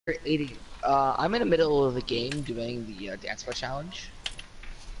80. I'm in the middle of the game doing the dance floor challenge.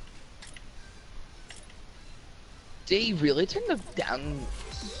 They really turned the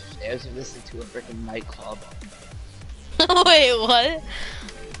downstairs of this into a freaking nightclub. Wait, what?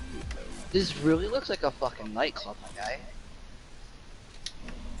 This really looks like a fucking nightclub, my guy.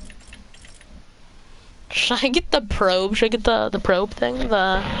 Should I get the probe? Should I get the probe thing?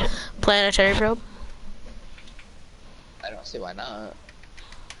 The planetary probe? I don't see why not.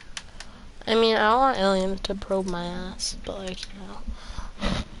 I mean, I don't want aliens to probe my ass, but like, you know.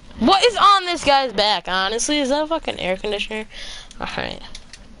 What is on this guy's back, honestly? Is that a fucking air conditioner? Alright.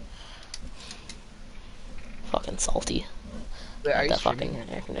 Fucking salty. Wait, are you That streaming? fucking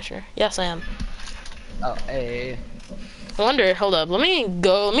air conditioner. Yes, I am. Oh, hey. I wonder, hold up, let me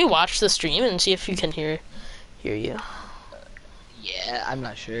watch the stream and see if you can hear you. Yeah, I'm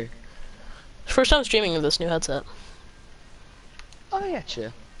not sure. First time streaming with this new headset. Oh, yeah,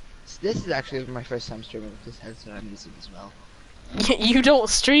 chill. This is actually my first time streaming with this headset I'm using as well. You don't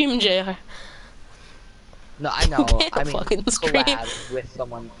stream, JR. No, I know. I mean, fucking stream. collab with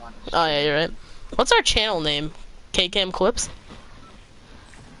someone on. Oh yeah, you're right. What's our channel name? Kcam Clips?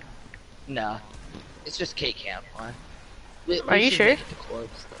 Nah, it's just Kcam. Are you sure?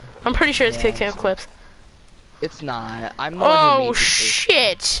 I'm pretty sure it's Yeah, Kcam Clips. It's not. I'm the one who made Oh this.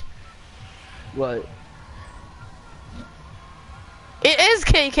 shit! What? It is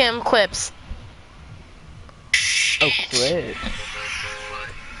Kcam Clips. Oh, quit.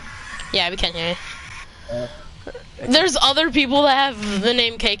 Yeah, we can hear you. There's other people that have the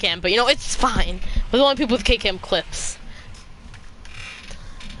name Kcam, but you know, it's fine. We're the only people with Kcam Clips.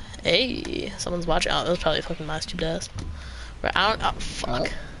 Hey, someone's watching. Oh, that was probably fucking my stupid ass. Right, I don't. Oh,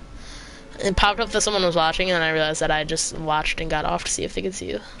 fuck. It popped up that someone was watching, and then I realized that I just watched and got off to see if they could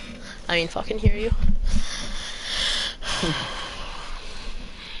see you. I mean, fucking hear you.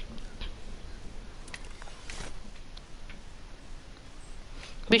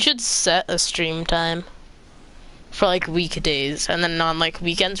 We should set a stream time for like weekdays, and then on like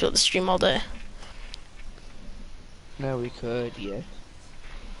weekends we'll stream all day. No, we could, yeah.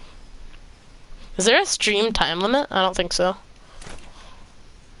 Is there a stream time limit? I don't think so.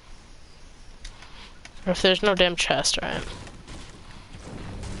 Or if there's no damn chest, right?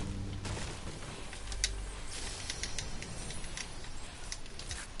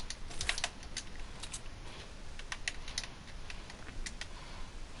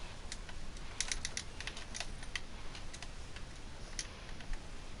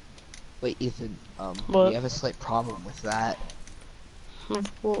 Wait, Ethan, What? we have a slight problem with that.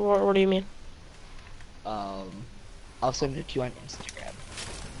 What do you mean? I'll send it to you on Instagram.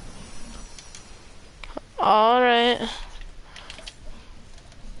 Alright.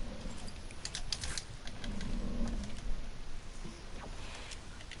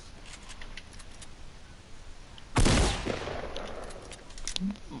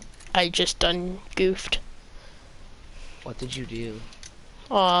 I just done goofed. What did you do?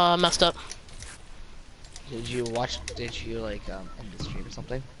 Messed up. Did you like, end the stream or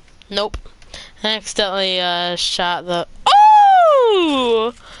something? Nope. I accidentally, shot the...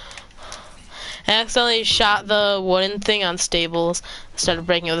 Oh! I accidentally shot the wooden thing on stables instead of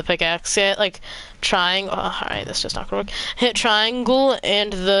breaking it with a pickaxe. Hit, like, triangle... Oh, alright, that's just not gonna work. Hit triangle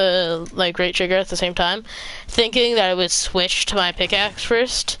and the, like, right trigger at the same time, thinking that it would switch to my pickaxe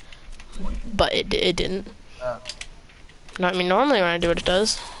first, but it didn't. No, I mean, normally when I do it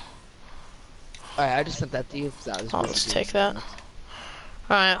does. Alright, I just sent that to you. That was I'll just take that.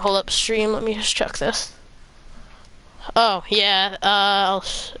 Alright, hold up stream, let me just check this. Oh, yeah,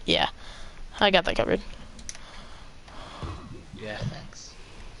 yeah. I got that covered. Yeah, thanks.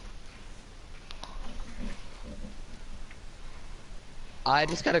 I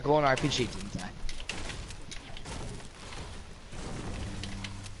just gotta go on RPG, didn't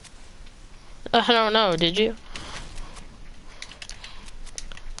I? I don't know, did you?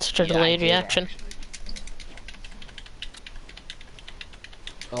 Such a delayed reaction.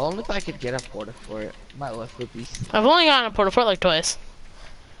 Well, only if I could get a porta for it. My life would be... I've only gotten a porta fort like twice.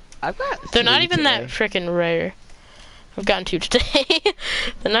 I've got They're not 3 even that today. freaking rare. I've gotten 2 today.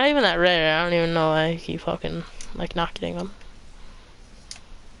 They're not even that rare. I don't even know why I keep fucking, like, not getting them.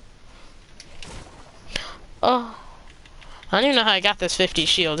 Oh. I don't even know how I got this 50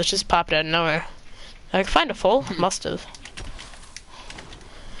 shield. It just popped out of nowhere. I could find a full? Must have.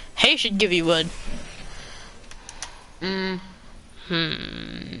 Hay should give you wood.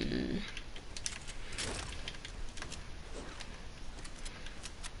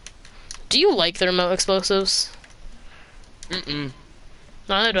 Do you like the remote explosives? Neither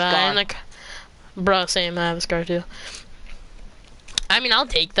do I. I'm like, bro, same. I have a scar too. I mean, I'll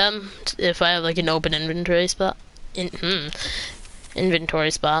take them if I have like an open inventory spot.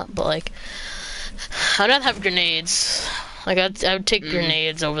 Inventory spot, but like, I'd rather have grenades. Like, I would take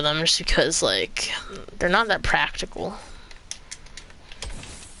grenades over them just because like they're not that practical.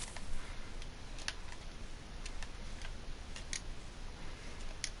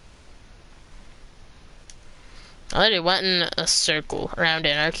 I already went in a circle around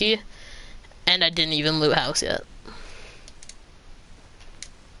Anarchy, and I didn't even loot house yet.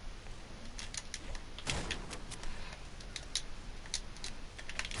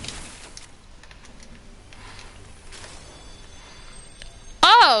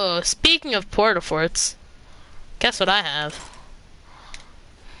 Oh, speaking of porta forts, guess what I have?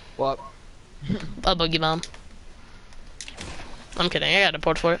 What? A boogie bomb. I'm kidding, I got a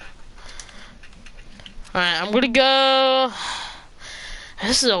porta fort. Alright, I'm gonna go...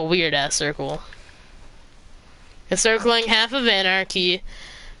 This is a weird ass circle. Encircling half of Anarchy,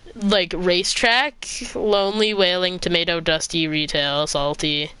 like racetrack, lonely, wailing, tomato, dusty, retail,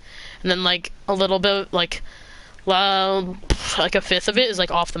 salty, and then like a little bit like a fifth of it is like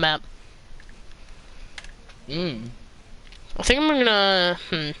off the map. I think I'm gonna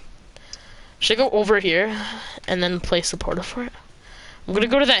should I go over here and then place the porta fort? I'm gonna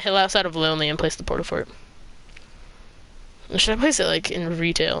go to that hill outside of Lonely and place the porta fort. Should I place it like in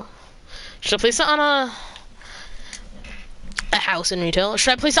retail? Should I place it on a house in retail?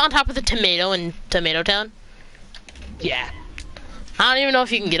 Should I place it on top of the tomato in Tomato Town? Yeah. I don't even know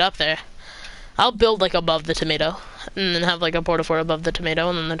if you can get up there. I'll build like above the tomato and then have like a porta fort above the tomato,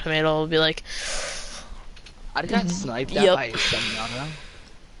 and then the tomato will be like... I got sniped at by a semi-auto.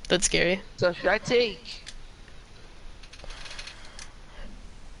 That's scary. So should I take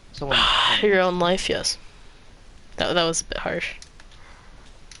someone? Your own life, yes. That was a bit harsh.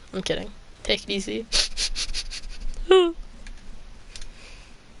 I'm kidding. Take it easy.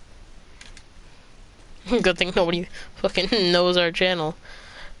 Good thing nobody fucking knows our channel.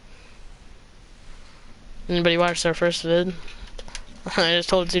 Anybody watched our first vid? I just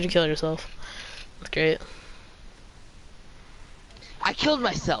told you to kill yourself. That's great. I killed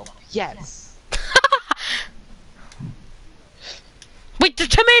myself. Yes. Wait, the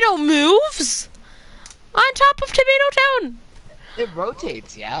tomato moves? On top of Tomato Town? It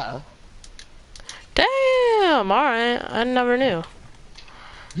rotates, yeah. Damn, alright. I never knew.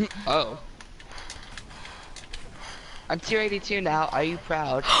 Oh. I'm tier 82 now. Are you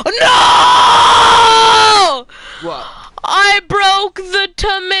proud? No! What? I broke the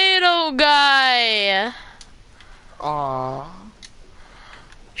tomato guy. Aww.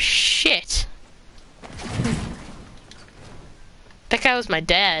 Shit. That guy was my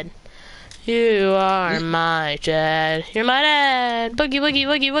dad. You are my dad. You're my dad. Boogie, woogie,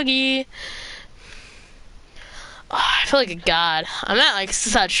 woogie, woogie. Oh, I feel like a god. I'm at like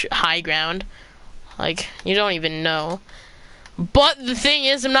such high ground. Like, you don't even know. But the thing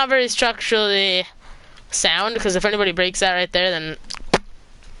is, I'm not very structurally sound, because if anybody breaks that right there, then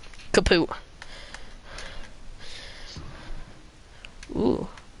kaput. Ooh.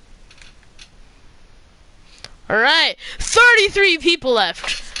 Alright, 33 people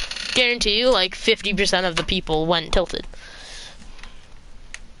left. Guarantee you, like 50% of the people went tilted.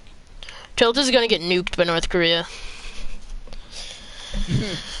 Tilted is gonna get nuked by North Korea.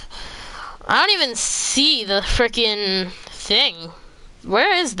 I don't even see the frickin' thing.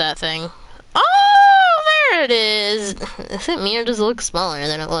 Where is that thing? Oh, there it is. Is it me or does it look smaller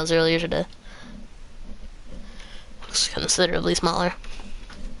than it was earlier today? Looks considerably smaller.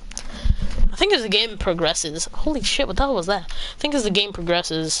 I think as the game progresses... Holy shit, what the hell was that? I think as the game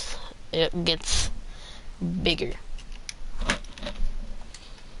progresses, it gets bigger.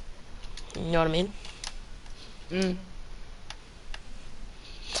 You know what I mean?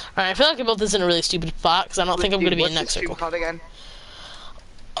 Alright, I feel like I built this in a really stupid spot, because I don't think I'm going to be in next circle. Called again?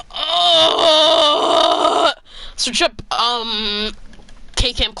 Search up,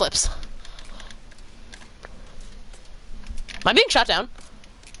 Kcam clips. Am I being shot down?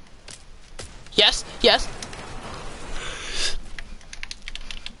 Yes, yes.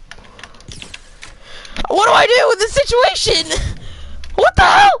 What do I do in this situation? What the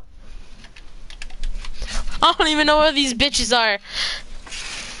hell? I don't even know where these bitches are.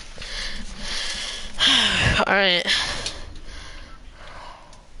 Alright.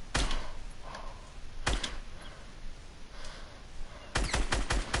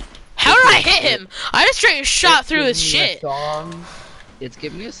 How did I hit him? I just straight shot through his shit. It's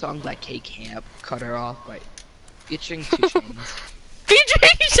giving me a song by Kcam, Cut Her Off by featuring 2 Chains.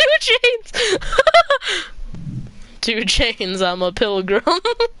 Featuring 2 Chains! 2 Chains, I'm a pilgrim.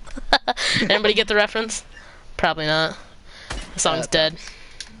 Anybody get the reference? Probably not. The song's dead.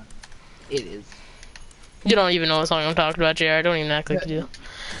 It is. You don't even know what song I'm talking about, JR. Don't even act like you do.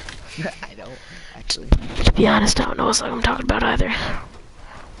 I don't, actually. To be honest, I don't know what song I'm talking about either.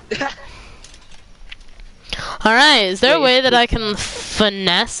 Alright, is there a way that I can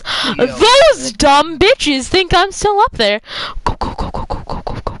finesse? Those dumb bitches think I'm still up there. Go, go, go, go, go, go,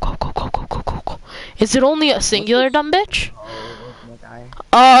 go, go, go, go, go, go, go, go, go. Is it only a singular dumb bitch?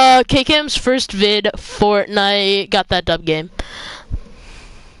 Kcam's first vid, Fortnite, got that dub game.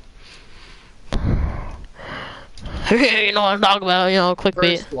 You know what I'm talking about, you know,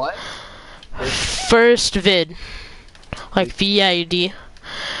 clickbait. First what? First vid. Like VID.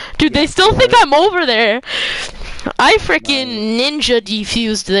 Dude, they still think I'm over there. I freaking ninja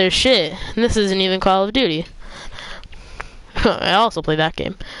defused their shit. And this isn't even Call of Duty. I also play that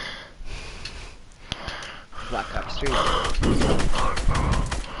game. Black Ops 3.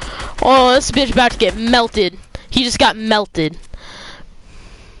 Oh, this bitch about to get melted. He just got melted.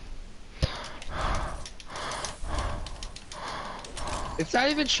 It's not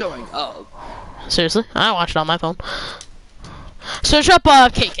even showing up. Seriously? I watched it on my phone. Search up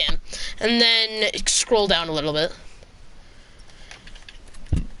Kcam, and then scroll down a little bit.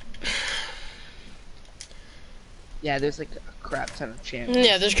 Yeah, there's like a crap ton of channels.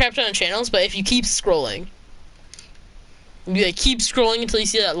 Yeah, there's a crap ton of channels, but if you keep scrolling, you like, keep scrolling until you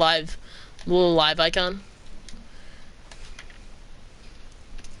see that little live icon.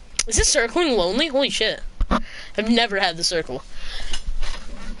 Is this circling lonely? Holy shit. I've never had the circle.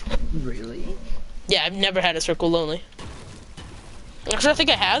 Really? Yeah, I've never had a circle lonely. Actually, I think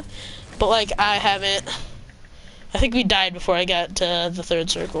I have, but like I haven't. I think we died before I got to the third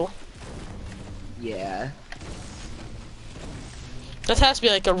circle. Yeah. That has to be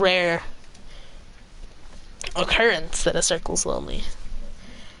like a rare occurrence that a circle's lonely.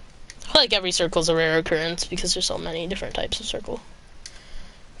 I feel like every circle's a rare occurrence because there's so many different types of circle.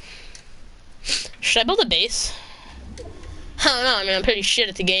 Should I build a base? I don't know, I mean I'm pretty shit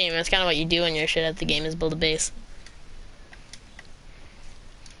at the game. That's kind of what you do when you're shit at the game is build a base.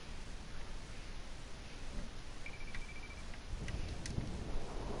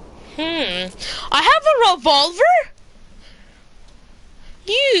 I have a revolver?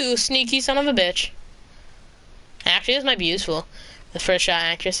 You sneaky son of a bitch. Actually, this might be useful. The first shot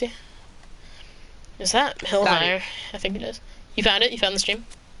accuracy. Is that hill higher? I think it is. You found it? You found the stream?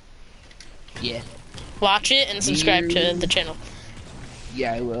 Yeah. Watch it and subscribe to the channel.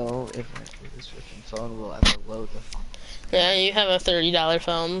 Yeah, I will. If I play this freaking phone, will ever load the phone. Yeah, you have a $30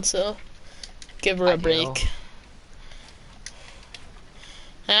 phone, so give her a break.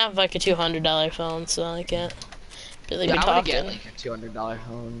 I have like a $200 phone, so I can't really be I want talking. to get like a $200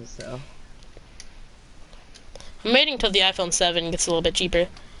 phone, so. I'm waiting until the iPhone 7 gets a little bit cheaper.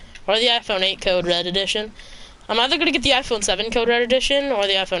 Or the iPhone 8 Code Red Edition. I'm either going to get the iPhone 7 Code Red Edition or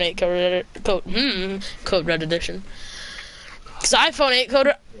the iPhone 8 Code Red Edition. Because the iPhone 8 Code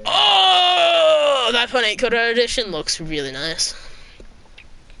Red... Oh! The iPhone 8 Code Red Edition looks really nice.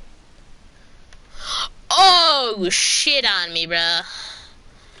 Oh, shit on me, bruh.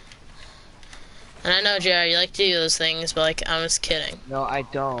 And I know, JR, you like to do those things, but, like, I'm just kidding. No, I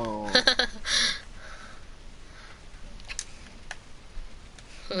don't.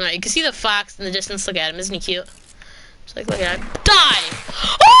 Alright, you can see the fox in the distance. Look at him. Isn't he cute? Just like, look at him. Die!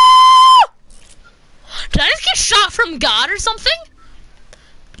 Oh! Did I just get shot from God or something?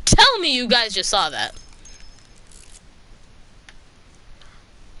 Tell me you guys just saw that.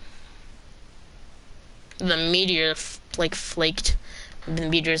 The meteor, like, flaked. The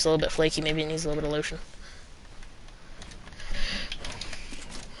meteor's a little bit flaky. Maybe it needs a little bit of lotion.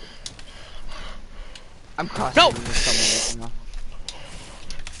 I'm crossing with someone right now.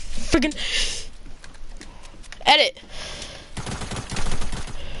 Friggin' edit.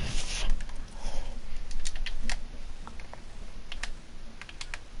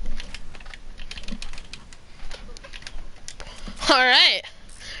 Alright.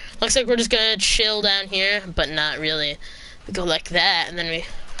 Looks like we're just gonna chill down here, but not really. We go like that, and then we...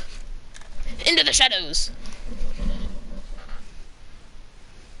 into the shadows!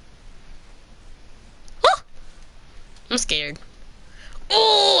 Huh! I'm scared.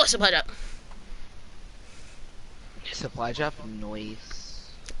 Oh, supply drop. Supply drop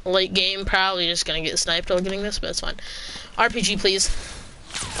noise. Late game, probably just gonna get sniped while getting this, but it's fine. RPG, please.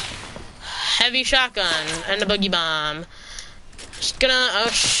 Heavy shotgun and a boogie bomb. Just gonna. Oh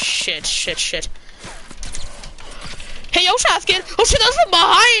shit, shit, shit. Hey, yo, Shaskin! Oh shit, that's from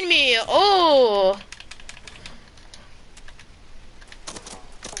behind me! Oh!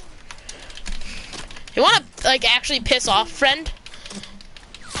 You wanna, like, actually piss off, friend?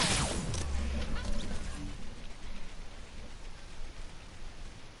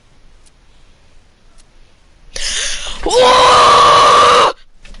 Whoa!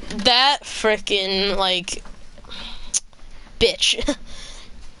 That freaking like bitch.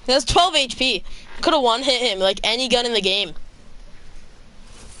 That's 12 HP. Could have one hit him like any gun in the game.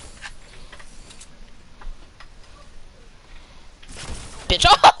 Bitch!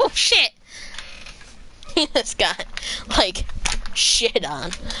 Oh shit! He just got like shit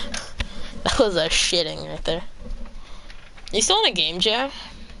on. That was a shitting right there. You still in a game, Jack?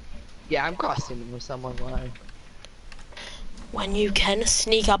 Yeah, I'm cross-teaming with someone live. When you can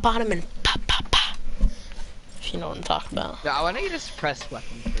sneak up on him and pop, pop, pop. If you know what I'm talking about. No, I want to get a suppressed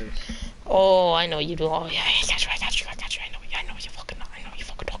weapon first. Oh, I know you do. Oh, yeah, I got you. I know what you fucking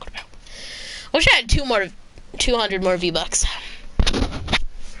talking about. Wish I had 200 more V-Bucks.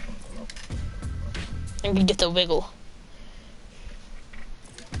 And we get the wiggle.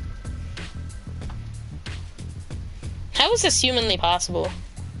 How is this humanly possible?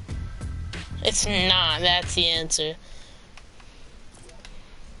 It's not. That's the answer.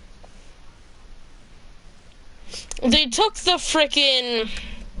 They took the frickin'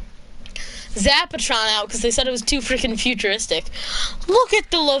 Zapatron out because they said it was too frickin' futuristic. Look at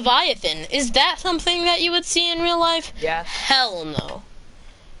the Leviathan. Is that something that you would see in real life? Yeah. Hell no.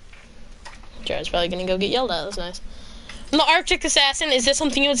 Jared's probably gonna go get yelled at. That's nice. And the Arctic Assassin, is this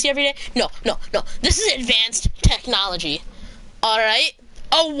something you would see every day? No. This is advanced technology. Alright?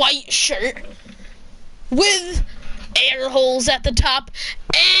 A white shirt with air holes at the top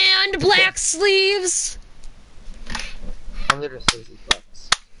and black sleeves. $160.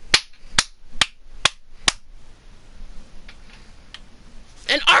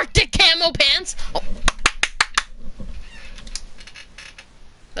 And Arctic camo pants. Oh.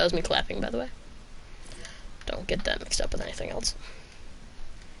 That was me clapping, by the way. Don't get that mixed up with anything else.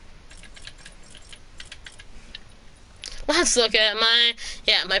 Let's look at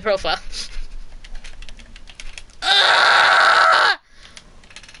my profile.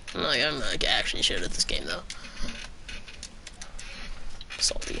 I'm like actually shit at this game though.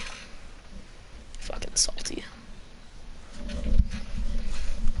 Salty. Fucking salty.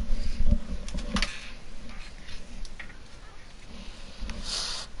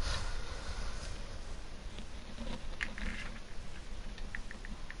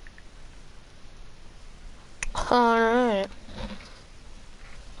 Alright.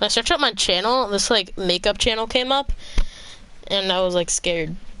 When I searched up my channel, this like makeup channel came up and I was like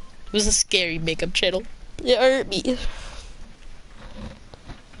scared. It was a scary makeup channel. It hurt me. He's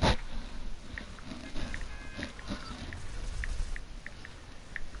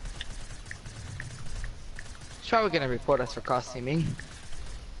probably gonna report us for cross-teaming.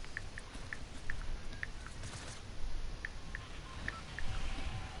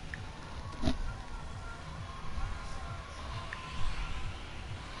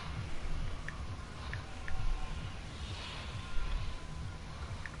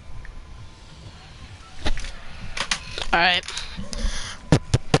 Alright.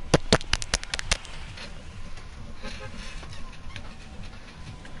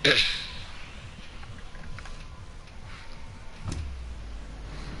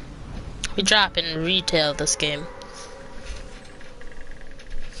 We drop in retail this game.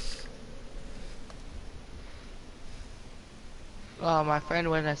 Oh, my friend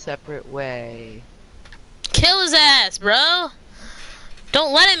went a separate way. Kill his ass, bro!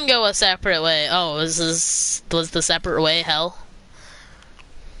 Don't let him go a separate way. Oh, was the separate way hell?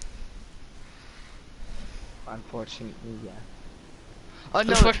 Unfortunately, yeah. Oh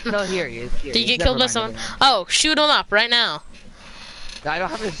no, here he is. Did you get killed by someone? Oh, shoot him up right now. No, I don't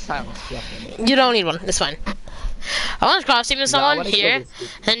have a silence weapon. You don't need one. It's fine. I was cross-teaming with someone here,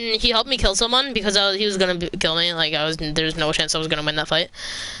 and he helped me kill someone because he was gonna kill me. Like there's no chance I was gonna win that fight.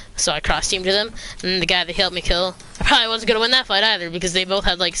 So I cross-teamed with him, and the guy that helped me kill, I probably wasn't gonna win that fight either because they both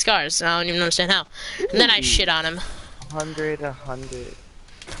had like scars. And I don't even understand how. And then I shit on him. 100.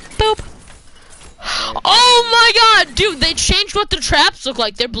 Boop. Oh my god, dude! They changed what the traps look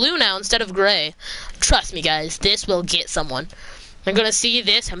like. They're blue now instead of gray. Trust me, guys. This will get someone. They're gonna see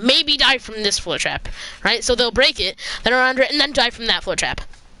this and maybe die from this floor trap, right? So they'll break it, then around it, and then die from that floor trap.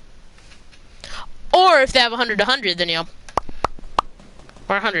 Or if they have 100 to 100, then or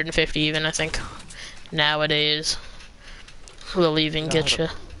 150 even, I think. Nowadays, we'll even get you.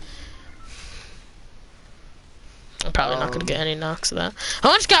 I'm probably not gonna get any knocks of that. I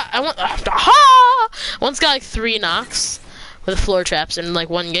once got like 3 knocks with floor traps in like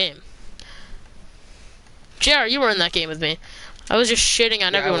one game. JR, you were in that game with me. I was just shitting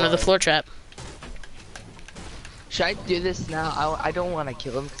on everyone with a floor trap. Should I do this now? I don't want to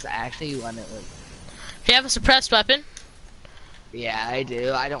kill him because I actually want to. Like... If you have a suppressed weapon. Yeah, I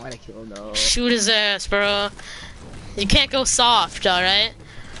do. I don't want to kill him though. Shoot his ass, bro. You can't go soft, alright?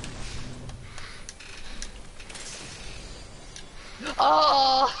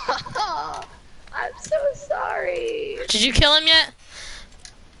 Oh, I'm so sorry. Did you kill him yet?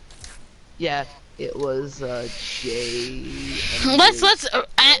 Yeah, it was Jay. Let's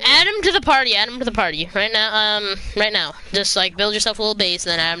add him to the party. Add him to the party right now. Right now, just like build yourself a little base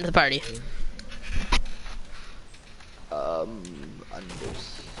and then add him to the party.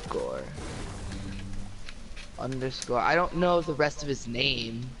 Underscore. I don't know the rest of his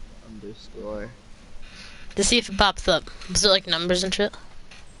name. Underscore. To see if it pops up. Is it like numbers and shit?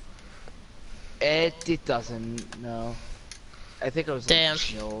 It doesn't. No. I think it was Damn. like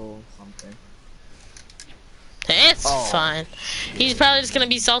chill something. It's fine. He's probably just gonna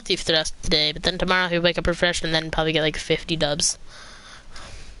be salty for the rest of the day, but then tomorrow he'll wake up refreshed and then probably get like 50 dubs.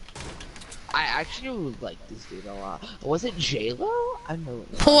 I actually like this dude a lot. Was it J-Lo? I know.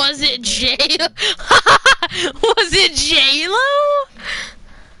 Was it J-Lo? Was it J-Lo?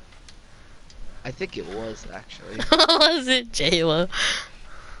 I think it was actually. Was it J-Lo?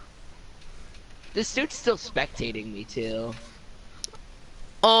 This dude's still spectating me too.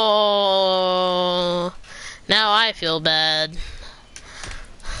 Oh, now I feel bad.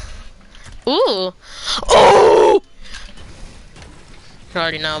 Ooh. Oh! I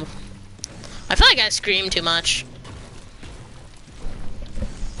already know. I feel like I scream too much.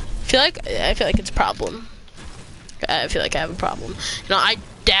 I feel like it's a problem. I feel like I have a problem. You know,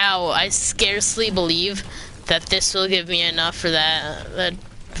 I scarcely believe that this will give me enough for that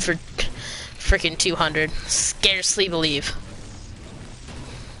for freaking 200. Scarcely believe.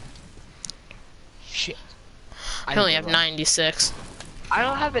 Shit. I only have 96. I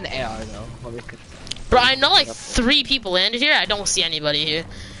don't have an AR though. Let me Bro, I know like 3 people landed here. I don't see anybody here.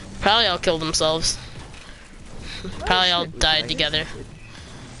 Probably all killed themselves. Probably all died together.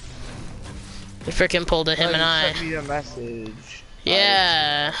 We freaking pulled a him and I. Sent me a message.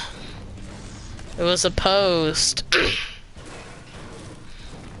 Yeah. It was a post.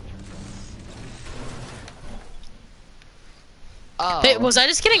 Oh. Wait, was I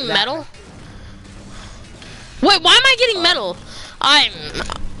just getting metal? Wait, why am I getting metal? I'm...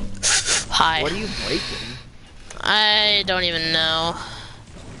 Hi. What are you breaking? I don't even know.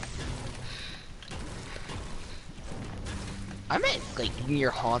 I'm at like near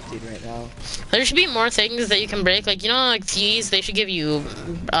haunted right now. There should be more things that you can break. Like, you know, like these, they should give you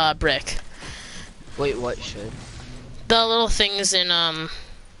brick. Wait, what should? The little things in,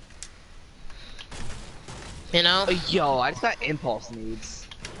 you know? Yo, I just got impulse needs.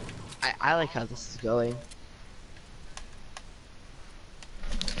 I like how this is going.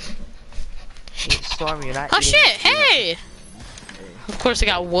 Hey, Storm, you're not Oh eating- shit, hey! Of course I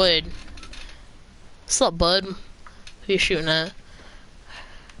got wood. What's up, bud? Who you shooting at?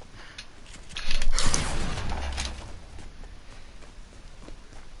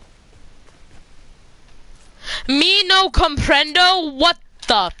 Me no comprendo? What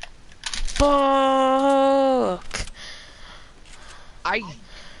the fuck? I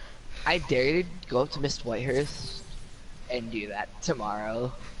dare you to go up to Miss Whitehurst and do that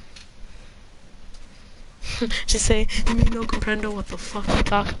tomorrow. Just say, me no comprendo what the fuck you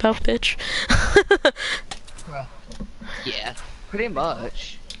talking about, bitch. Yeah, pretty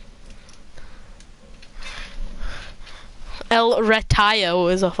much. El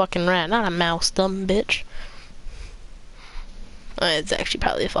Retayo is a fucking rat, not a mouse, dumb bitch. It's actually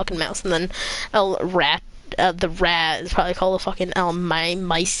probably a fucking mouse, and then El Rat, the rat is probably called a fucking El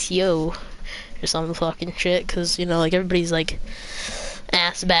Micio or some fucking shit, cause you know, like everybody's like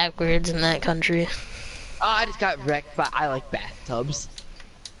ass backwards in that country. Oh, I just got wrecked, but I like bathtubs.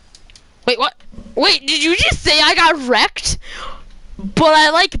 Wait, what? Wait, did you just say I got wrecked? But I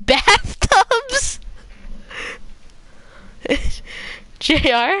like bathtubs?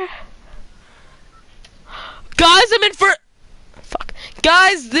 JR? Guys, I'm in for... Fuck.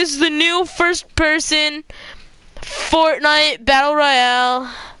 Guys, this is the new first person Fortnite Battle Royale.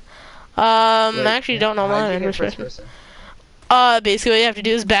 Wait, I actually don't know how'd why. you get first person? Basically what you have to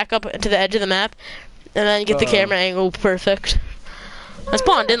do is back up to the edge of the map, and then you get the camera angle perfect. I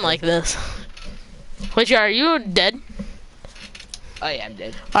spawned in like this. Wait, are you dead? I am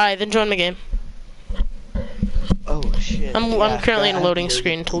dead. Alright, then join the game. Oh shit. I'm currently in a loading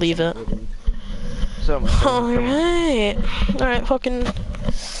screen to leave it. So much. Alright, fucking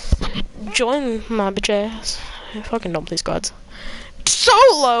join my bitch ass. I fucking don't play squads.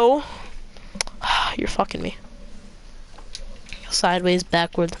 Solo! You're fucking me. Sideways,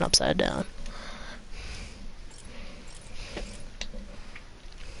 backwards, and upside down.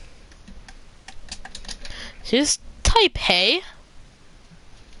 Just type hey.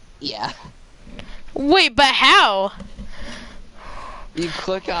 Yeah. Wait, but how? You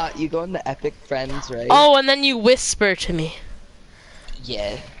click on, you go into Epic Friends, right? Oh, and then you whisper to me.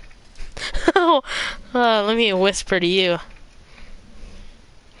 Yeah. Oh, let me whisper to you.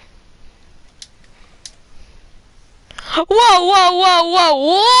 Whoa, whoa, whoa, whoa,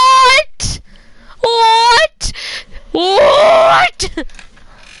 what? What? What?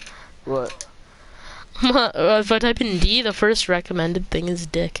 What? If I type in D, the first recommended thing is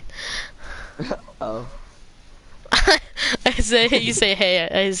dick. Oh. You say, hey,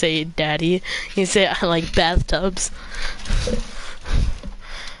 I say, daddy. You say, I like bathtubs.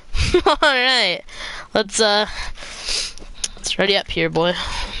 Alright. Let's ready up here, boy.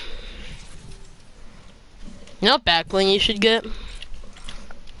 You know what backbling you should get?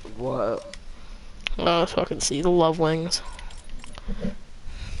 What? Oh, let's fucking see. The love wings.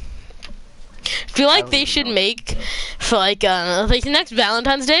 I feel like they should make for like the next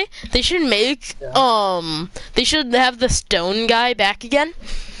Valentine's Day, they should make they should have the stone guy back again.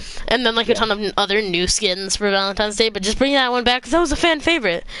 And then like a ton of other new skins for Valentine's Day, but just bring that one back because that was a fan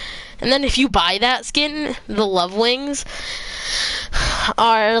favorite. And then if you buy that skin, the love wings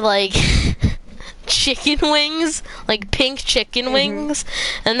are like chicken wings, like pink chicken wings.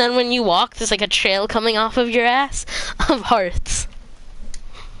 And then when you walk, there's like a trail coming off of your ass of hearts.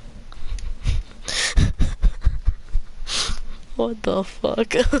 What the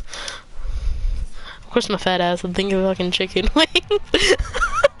fuck? Of course my fat ass would think of fucking chicken wings.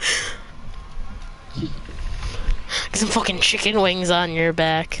 Get some fucking chicken wings on your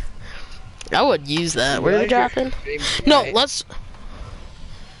back. I would use that. Where are we dropping? No, let's...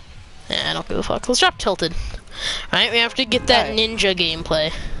 Yeah, I don't give a fuck. Let's drop Tilted. Alright, we have to get that ninja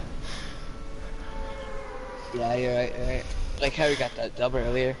gameplay. Yeah, you're right, you're right. Like how we got that dub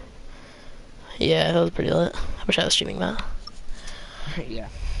earlier. Yeah, that was pretty lit. I wish I was streaming that. Yeah.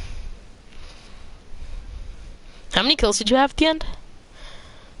 How many kills did you have at the end?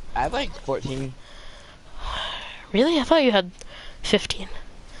 I have like 14. Really? I thought you had 15.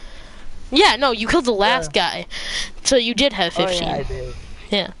 Yeah, no, you killed the last guy. So you did have 15. Oh, yeah, I did.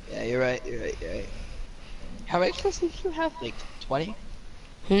 Yeah. Yeah, you're right, you're right, you're right. How many kills did you have? Like 20?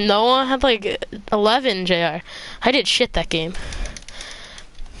 No, I had like 11, JR. I did shit that game.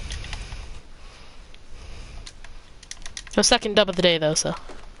 No second dub of the day though, so.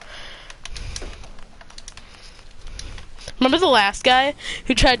 Remember the last guy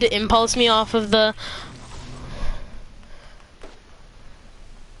who tried to impulse me off of the...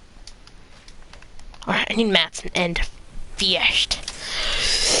 Alright, I need mats and end fiest.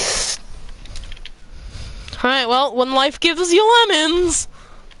 Alright, well, when life gives you lemons.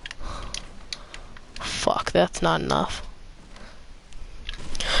 Fuck, that's not enough.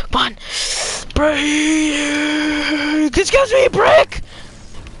 Come on. Break! Excuse me, brick!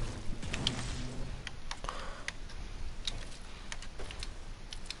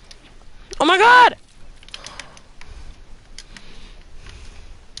 Oh my god!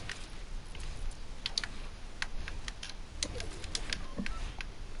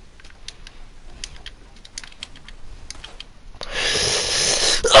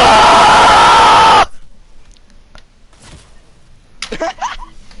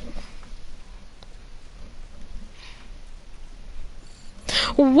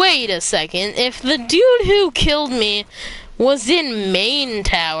 Wait a second, if the dude who killed me was in main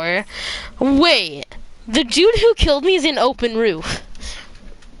tower, wait, the dude who killed me is in open roof.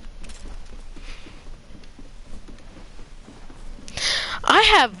 I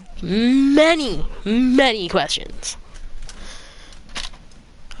have many questions.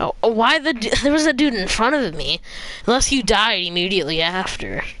 Oh, why there was a dude in front of me, unless you died immediately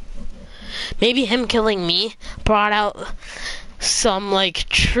after. Maybe him killing me brought out some like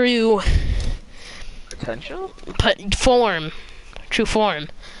true potential, true form,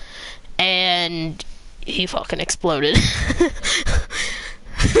 and he fucking exploded.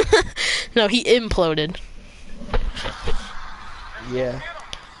 No, he imploded. Yeah.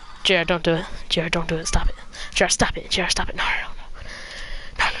 Jared, don't do it. Jared, don't do it. Stop it. Jared, stop it. Jared, stop it. No.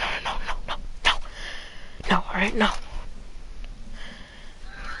 No, alright, no.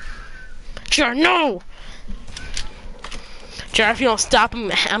 Jared, no! Jared, if you don't stop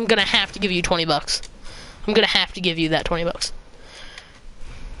him, I'm gonna have to give you 20 bucks. I'm gonna have to give you that 20 bucks.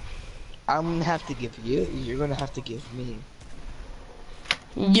 I'm gonna have to give you. You're gonna have to give me.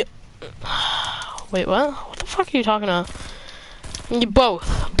 Yeah. Wait, what? What the fuck are you talking about? You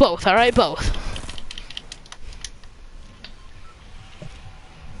both, alright, both.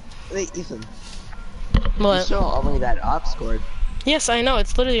 Wait, Ethan. What? You saw only that op scored. Yes, I know.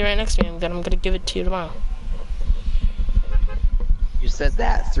 It's literally right next to me. I'm gonna give it to you tomorrow. You said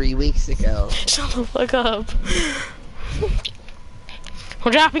that 3 weeks ago. Shut the fuck up.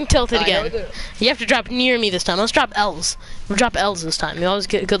 We're dropping tilted again. You have to drop near me this time. Let's drop L's. We'll drop L's this time. You always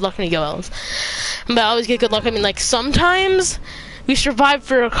get good luck when you go L's. But I always get good luck. I mean, like, sometimes we survive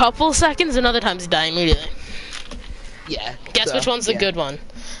for a couple seconds, and other times we die immediately. Yeah. Guess which one's the good one?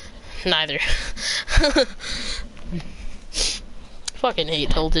 Neither. Fucking hate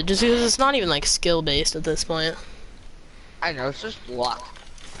tilted, just because it's not even, like, skill-based at this point. I know, it's just luck.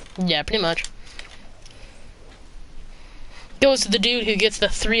 Yeah, pretty much. Goes to the dude who gets the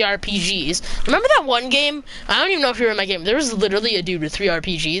 3 RPGs. Remember that one game? I don't even know if you were in my game. There was literally a dude with 3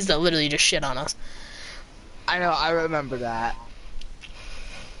 RPGs that literally just shit on us. I know, I remember that.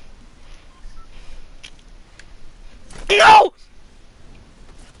 No!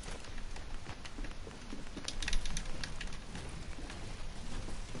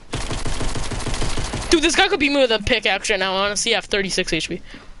 Dude, this guy could beat me with a pickaxe right now. Honestly, I have 36 HP.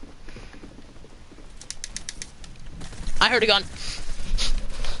 I heard a gun.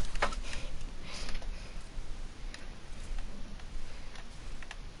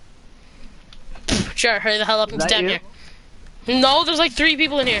 Sure, hurry the hell up and get down here. No, there's like 3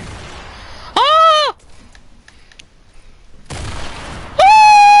 people in here. Oh!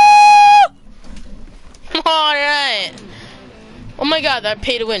 Oh! Alright. Oh my god, that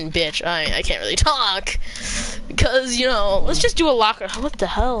pay to win, bitch. I can't really talk. Because, you know, let's just do a locker. What the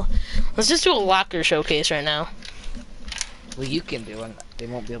hell? Let's just do a locker showcase right now. Well, you can do it. They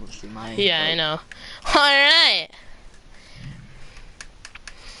won't be able to see mine. Yeah, I know. Alright.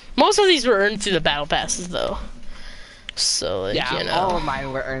 Most of these were earned through the battle passes, though. So, like, yeah, you know. all of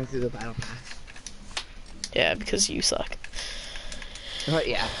mine were earned through the battle pass. Yeah, because you suck. But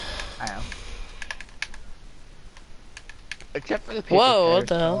yeah, I know. Except for the paper Whoa, what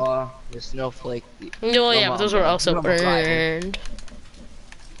the hell? The snowflake. No, yeah, but those were also earned.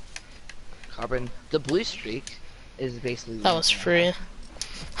 Carbon. The blue streak is basically... That was free.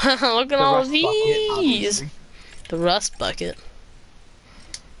 Look at all of these! The rust bucket.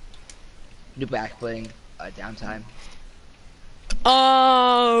 New back playing downtime.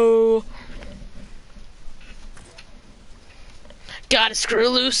 Oh! Got a screw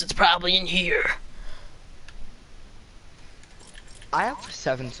loose, it's probably in here. I have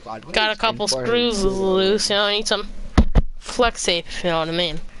 7 squad wins. Got a couple screws loose, you know, I need some flex tape, if you know what I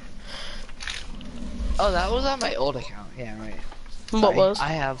mean. Oh, that was on my old account. Yeah, right. What Sorry. was? I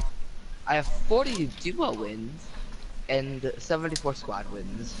have 40 duo wins and 74 squad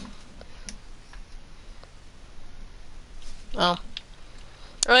wins. Oh.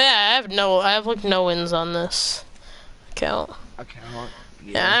 Oh yeah, I have like no wins on this account.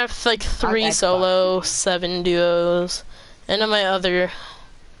 Yeah, I have like 3 solo, 7 duos, and on my other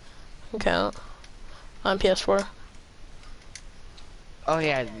account on PS4. Oh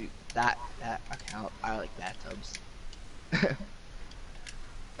yeah, that account. I like bathtubs.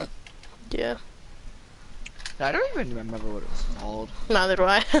 Yeah. I don't even remember what it was called. Neither do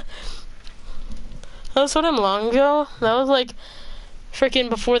I. That was so damn long ago. That was like freaking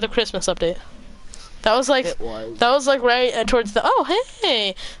before the Christmas update. That was like that was like right towards the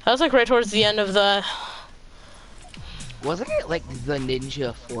hey. That was like right towards the end of the. Wasn't it like the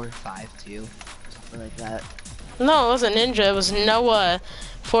Ninja 452? Something like that. No, it wasn't Ninja. It was Noah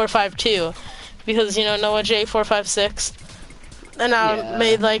 452, because you know Noah J456, and I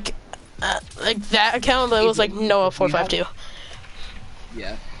made like that account that was like Noah 452.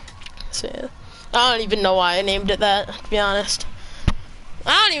 Yeah. So yeah. I don't even know why I named it that, to be honest.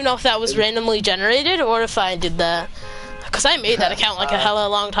 I don't even know if that was randomly generated or if I did that. Because I made that account like a hella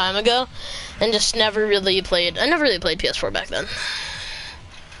long time ago and just never really played. I never really played PS4 back then.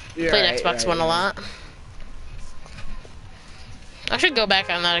 Played Xbox One a lot. I should go back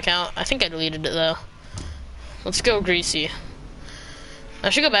on that account. I think I deleted it though. Let's go Greasy. I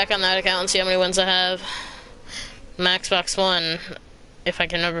should go back on that account and see how many wins I have. My Xbox One. If I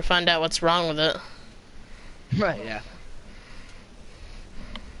can ever find out what's wrong with it. Right, yeah.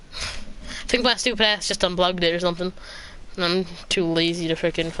 I think my stupid ass just unplugged it or something. And I'm too lazy to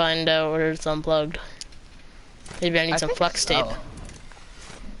freaking find out where it's unplugged. Maybe I need some flex tape.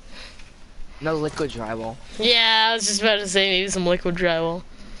 No liquid drywall. Yeah, I was just about to say maybe some liquid drywall.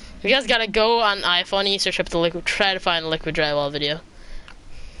 You guys gotta go on iPhone and search up the liquid, try to find a liquid drywall video.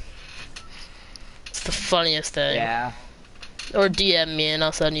 It's the funniest thing. Yeah. Or DM me and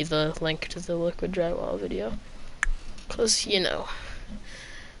I'll send you the link to the liquid drywall video. Cause, you know,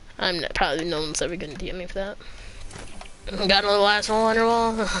 probably no one's ever gonna DM me for that. Got another last one on your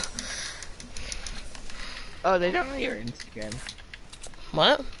wall. Oh, they don't know your Instagram.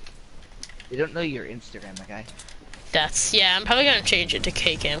 What? They don't know your Instagram, that guy. Yeah, I'm probably gonna change it to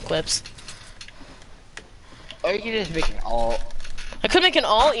Kcam clips. Or you can just make an alt. I could make an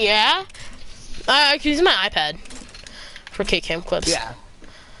alt, yeah. I could use my iPad for Kcam clips. Yeah.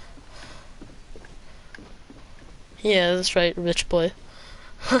 Yeah, that's right, rich boy.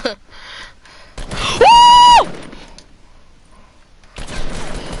 Woo!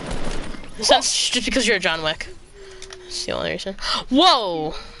 That's just because you're a John Wick. That's the only reason.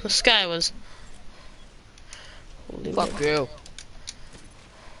 Whoa! The sky was. Fuck you.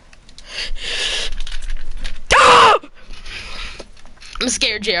 Ah! I'm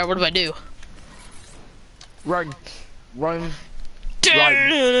scared, JR. What do I do? Run. Run.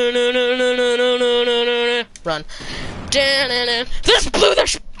 Run. This blew their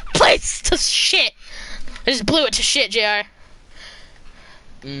place to shit. I just blew it to shit, JR.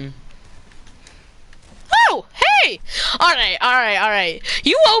 Oh, hey! Alright.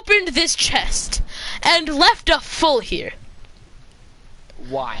 You opened this chest and left a full here.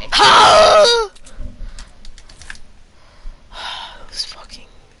 Why? Those fucking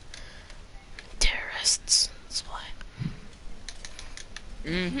terrorists. That's why.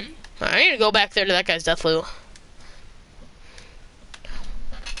 I need to go back there to that guy's death loot.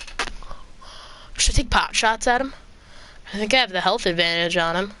 Should I take pot shots at him? I think I have the health advantage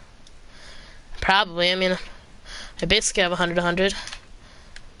on him. Probably. I mean, I basically have 100.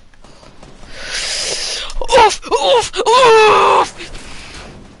 Oof! Oof! Oof!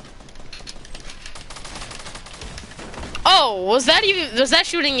 Oh, was that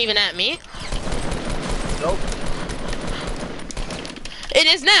shooting even at me? Nope. It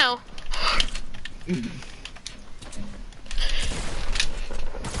is now.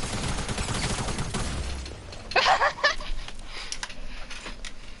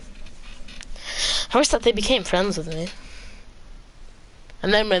 I always thought they became friends with me.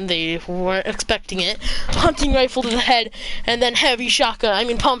 And then when they weren't expecting it, hunting rifle to the head, and then heavy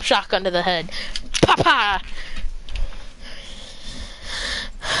shotgun, pump shotgun to the head. Pa-pa!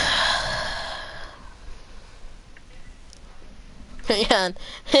 Yeah.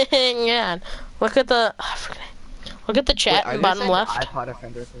 Look at the chat in the bottom left. iPod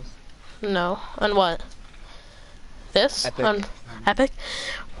offender this. No. On what? This? Epic. On Epic?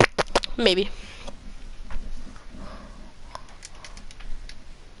 Maybe.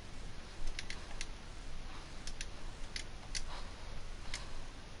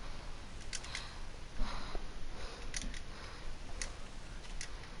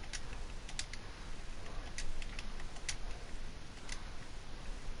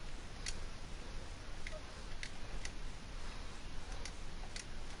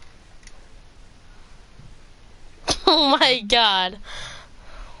 Oh my god.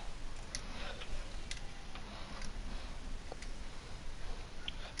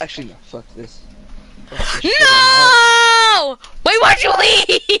 Actually, no, fuck this. No! Wait, why'd you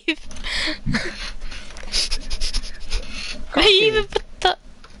leave? They even put the...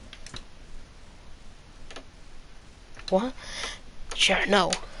 What? Sure,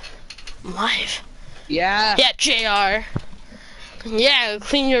 no. I'm live. Yeah. Yeah, JR. Yeah,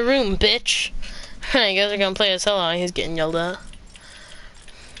 clean your room, bitch. I guess we're gonna play a solo. He's getting yelled at.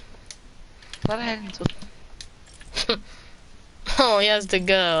 Thought I hadn't took... Oh, he has to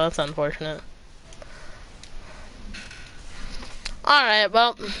go. That's unfortunate. Alright,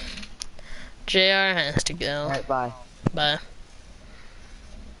 well. JR has to go. Alright, bye. Bye.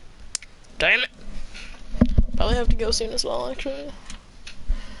 Damn it. Probably have to go soon as well, actually.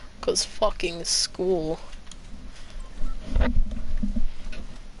 Cause fucking school.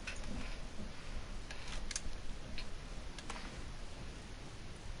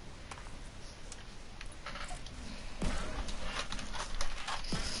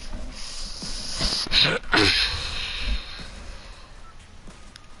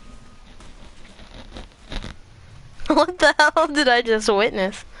 What the hell did I just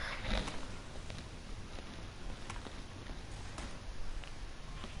witness?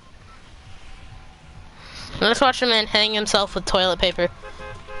 Let's watch a man hang himself with toilet paper.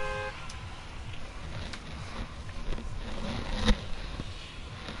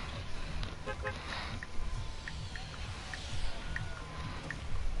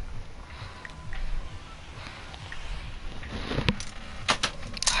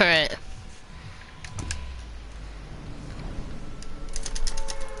 Alright.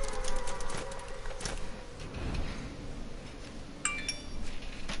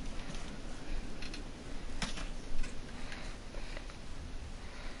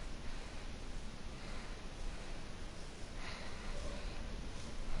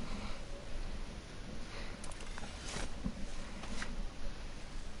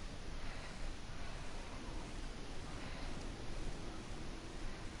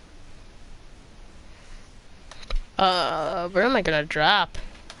 Where am I gonna drop?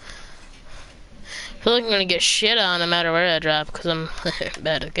 I feel like I'm gonna get shit on no matter where I drop because I'm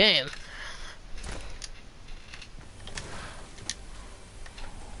bad at the game.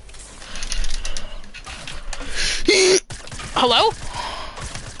 Hello?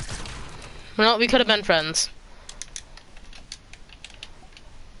 No, we could have been friends.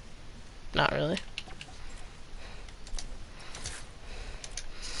 Not really.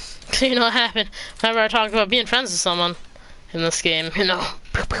 You know what happened? Whenever I talk about being friends with someone in this game, you know.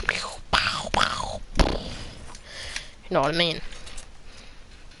 You know what I mean.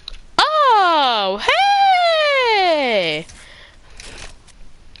 Oh, hey!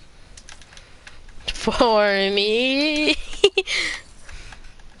 For me.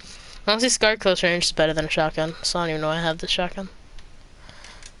 Honestly, SCAR close range is better than a shotgun, so I don't even know I have this shotgun.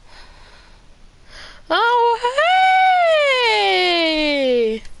 Oh,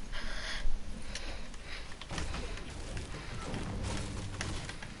 hey!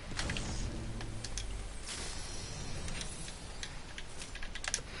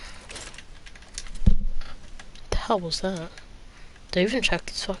 What the hell was that? Did I even check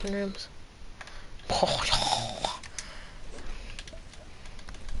these fucking rooms?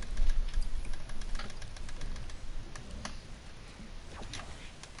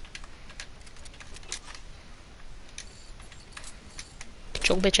 Get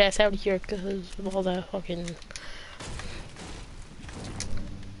your bitch ass out of here, cause of all that fucking.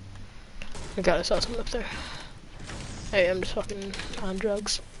 I got I saw someone up there. Hey, I'm just fucking on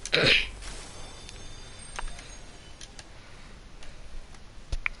drugs.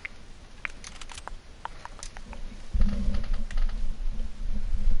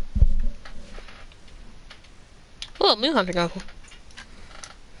 Oh, new hunting rifle.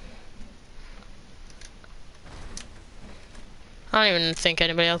 I don't even think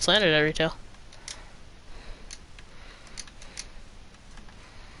anybody else landed at retail.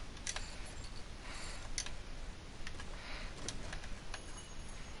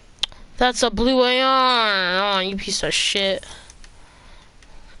 That's a blue AR! Oh, you piece of shit.